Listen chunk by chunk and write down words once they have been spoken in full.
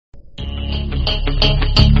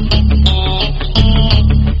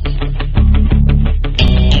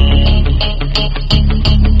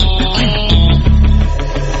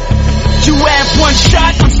One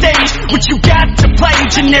shot on stage, what you got to play?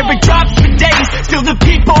 Generic drops for days, still the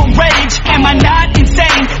people rage. Am I not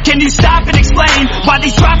insane? Can you stop and explain why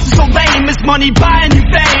these drops are so lame? Is money buying you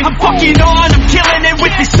fame? I'm fucking on, I'm killing it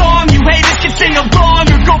with this song. You haters can sing along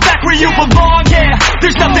or go back where you belong. Yeah,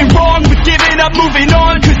 there's nothing wrong with giving up, moving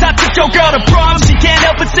on. Cause I took your girl to prom, she can't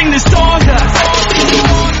help but sing this song.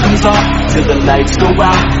 Comes off till the lights go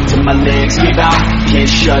out, till my legs give out. Can't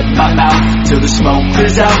shut my mouth till the smoke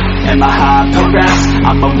clears out. Am I high harass?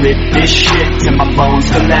 I'ma rip this shit till my bones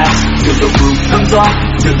collapse. Till the roof comes off,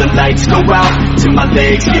 till the lights go out, till my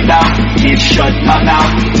legs give out. Can't shut my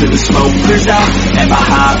mouth till the smoke clears out. Am I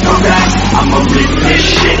high harass? I'ma rip this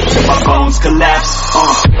shit till my bones collapse.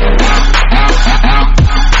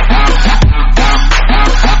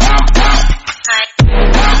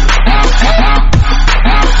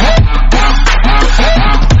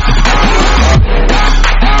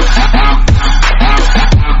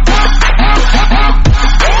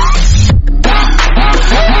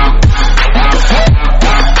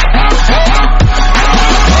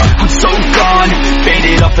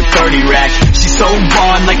 She's so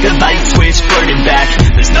on like a light switch, flirting back.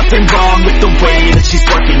 There's nothing wrong with the way that she's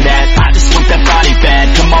working that. I just want that body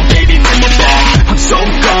bad, come on baby, bring it back. I'm so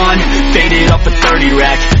gone, faded off a 30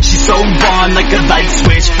 rack. She's so on like a light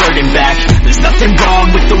switch, flirting back. There's nothing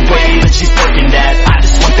wrong with the way that she's working that. I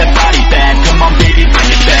just want that body bad, come on baby, bring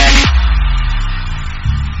it back.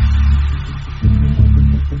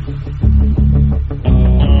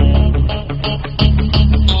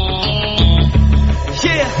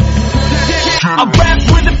 I rap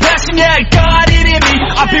with a passion, yeah, I got it in me.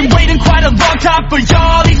 I've been waiting quite a long time for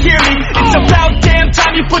y'all to hear me. It's about damn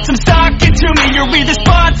time you put some stock into me. You're either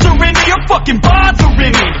sponsoring me or fucking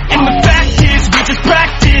bothering me. And the fact is, we just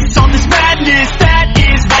practice on this madness. That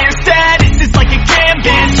is why your status is like a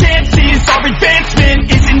canvas. Chances our advancement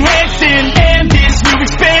is enhancing, and this new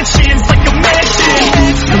expansion's like a mansion.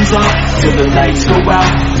 Comes up till the lights go out,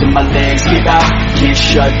 till my legs give out. Can't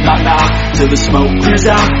shut my mouth till the smoke clears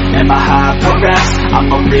out. Am I high harass?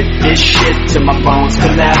 I'ma rip this shit till my bones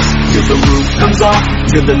collapse. Till the roof comes off,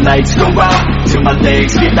 till the lights go out, till my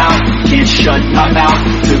legs give out. Can't shut my mouth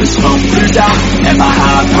till the smoke clears out. Am I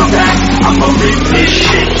high harass? I'ma rip this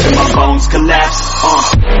shit till my bones collapse.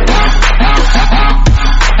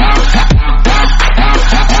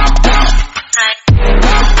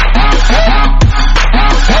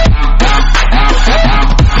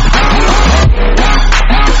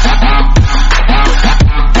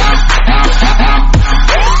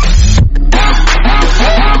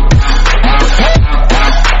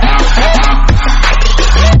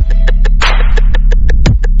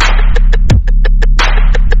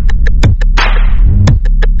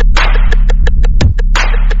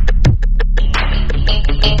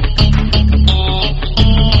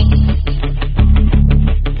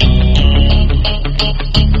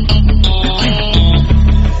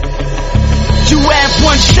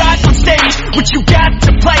 One shot on stage, what you got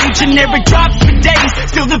to play? Generic drops for days,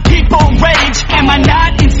 still the people rage. Am I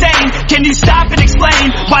not insane? Can you stop and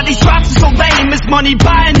explain why these drops are so lame? Is money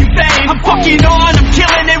buying you fame? I'm fucking on, I'm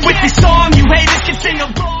killing it with this song. You haters can sing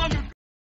along.